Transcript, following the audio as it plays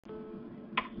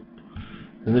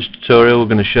In this tutorial we're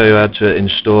going to show you how to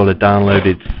install a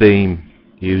downloaded theme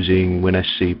using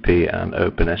WinSCP and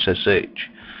OpenSSH.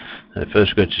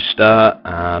 First go to Start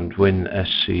and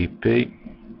WinSCP,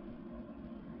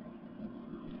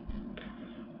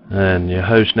 and your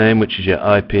host name, which is your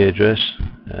IP address,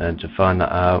 and to find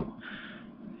that out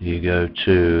you go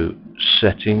to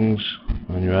Settings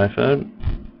on your iPhone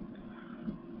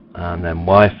and then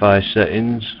Wi-Fi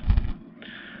settings,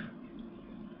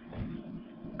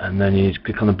 and then you need to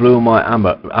click on the blue and white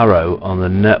arrow on the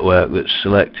network that's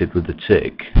selected with the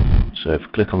tick. So if you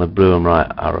click on the blue and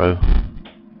white arrow,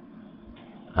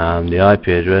 and the IP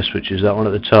address, which is that one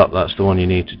at the top, that's the one you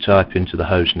need to type into the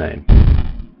host name.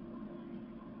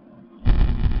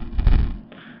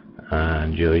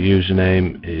 And your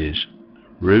username is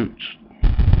root,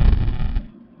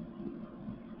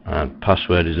 and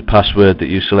password is a password that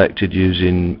you selected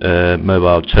using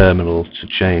mobile terminal to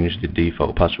change the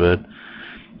default password.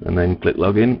 And then click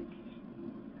login,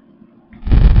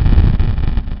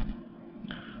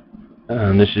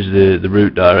 and this is the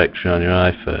root directory on your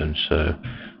iPhone. So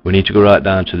we need to go right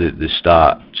down to the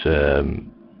start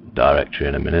directory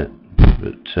in a minute,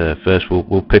 but first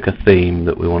we'll pick a theme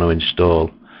that we want to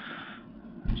install.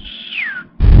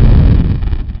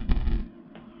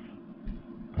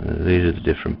 These are the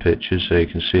different pictures, so you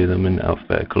can see them in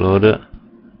alphabetical order.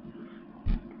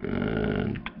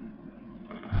 And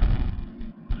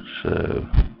so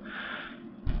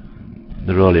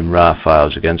they're all in RAR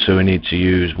files again, so we need to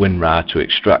use WinRAR to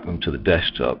extract them to the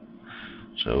desktop.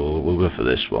 So we'll go for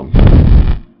this one.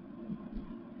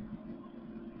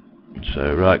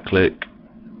 So right click,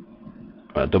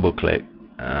 double click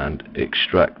and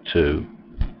extract to,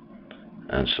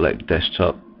 and select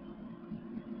desktop,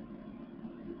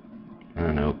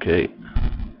 and OK,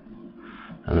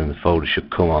 and then the folder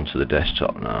should come onto the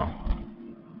desktop now.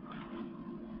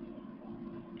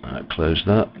 Close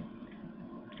that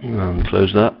and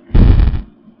close that.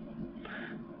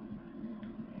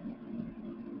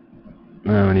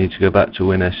 Now we need to go back to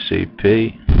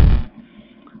WinSCP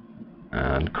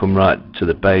and come right to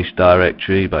the base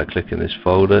directory by clicking this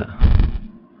folder.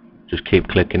 Just keep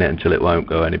clicking it until it won't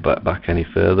go back any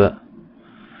further.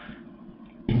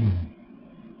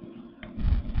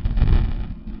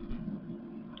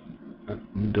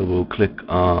 Double click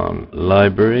on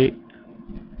library,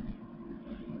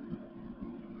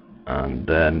 and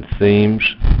then themes,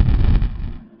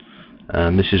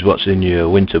 and this is what's in your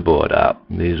Winterboard app.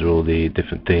 These are all the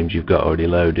different themes you've got already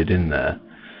loaded in there,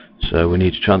 so we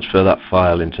need to transfer that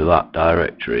file into that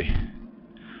directory.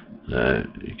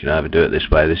 You can either do it this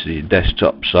way. This is your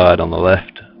desktop side on the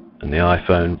left and the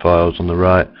iPhone files on the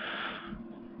right.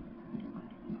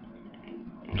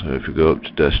 So if you go up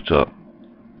to desktop,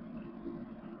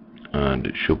 and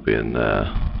it should be in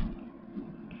there,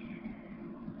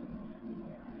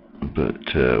 but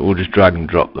we'll just drag and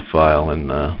drop the file in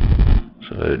there.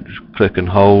 So just click and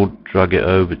hold, drag it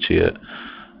over to your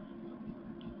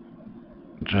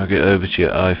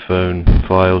iPhone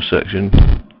file section.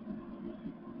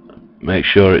 Make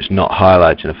sure it's not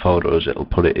highlighting a folder, as it'll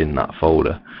put it in that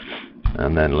folder.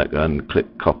 And then let go and click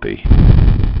copy.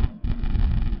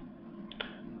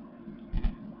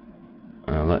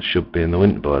 That should be in the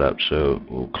Winterboard app, so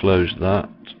we'll close that.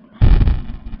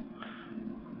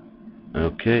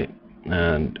 Okay,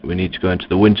 and we need to go into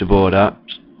the Winterboard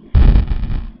apps.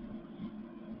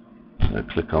 So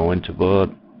click on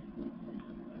Winterboard,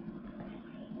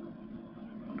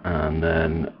 and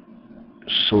then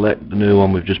select the new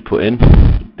one we've just put in.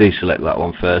 Deselect that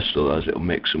one first, otherwise it'll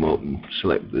mix them up, and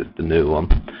select the new one,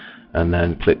 and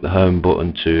then click the home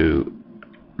button to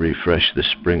refresh the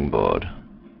springboard.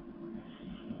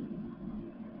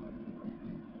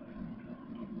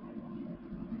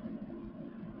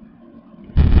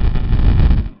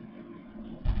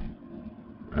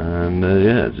 And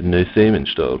yeah, it's a new theme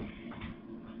installed.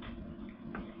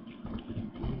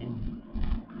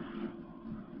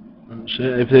 So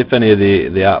if any of the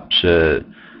apps are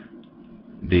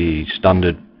the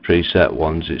standard preset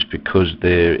ones, it's because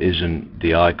there isn't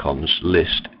the icons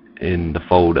list in the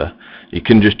folder. You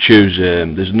can just choose,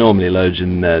 there's normally loads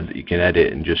in there that you can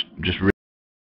edit and just